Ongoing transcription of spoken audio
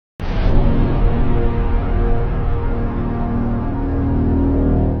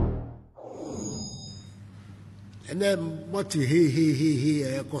And then what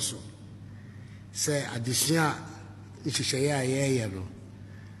he koso say addition nhyehyɛ a no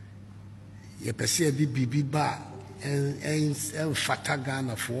ye pese di bibi ba en fata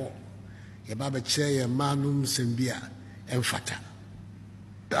Ghana fo ye ba be kire ye manum sembia en fata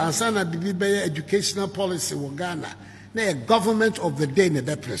ansana bibi be educational policy wo Ghana na a government of the day na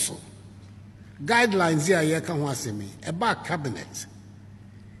be preso guidelines here ye ka ho asemi e ba cabinet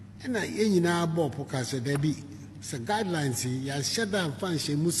and ye nyina bo poka se da bi se guidelines ya sheda amfa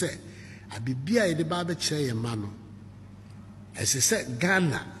nhye mu se abibia ye de ba be kire ye ma no ese se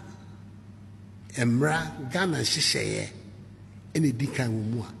Ghana emra Ghana hyehyeye ene di kan wo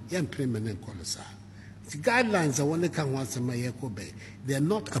mu a ye permanent kolosa the guidelines are one kan ho asema ye ko be they are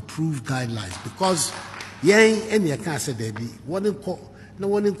not approved guidelines because yen ene kan se da bi one ko na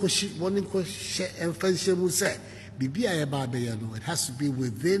one ko she emfanhye mu se bibia ye ba be ye no it has to be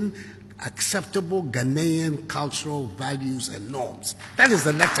within acceptable Ghanaian cultural values and norms. That is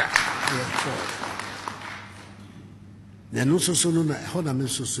the letter. Na no so no na ho na me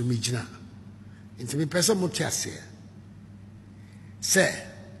so mi gina. Nti me pese mo tiase.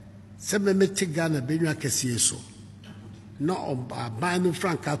 Se me meti Ghana benwa kese so. No aban no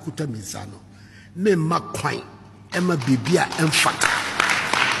franka kuta misa no. Me makwan e ma bibia emfata.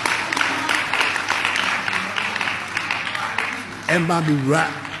 Emba mi ra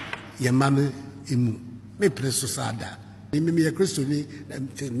ye mame emu. Me preso sada. Me ye Kristo ni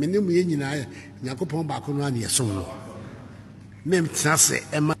me ne mu ye nyina Yakobon ba ko no an ye so no. Mem trase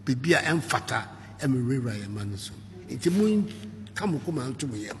ema bibia emfata emerera ye ma no so nti mu kamukoma nto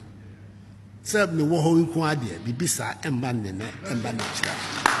mu yem se me wo ho nko ade bibisa emba ne na emba na kira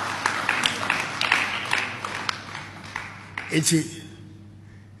enti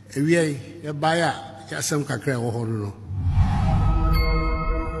ewie ye baya ya sem kakra wo ho no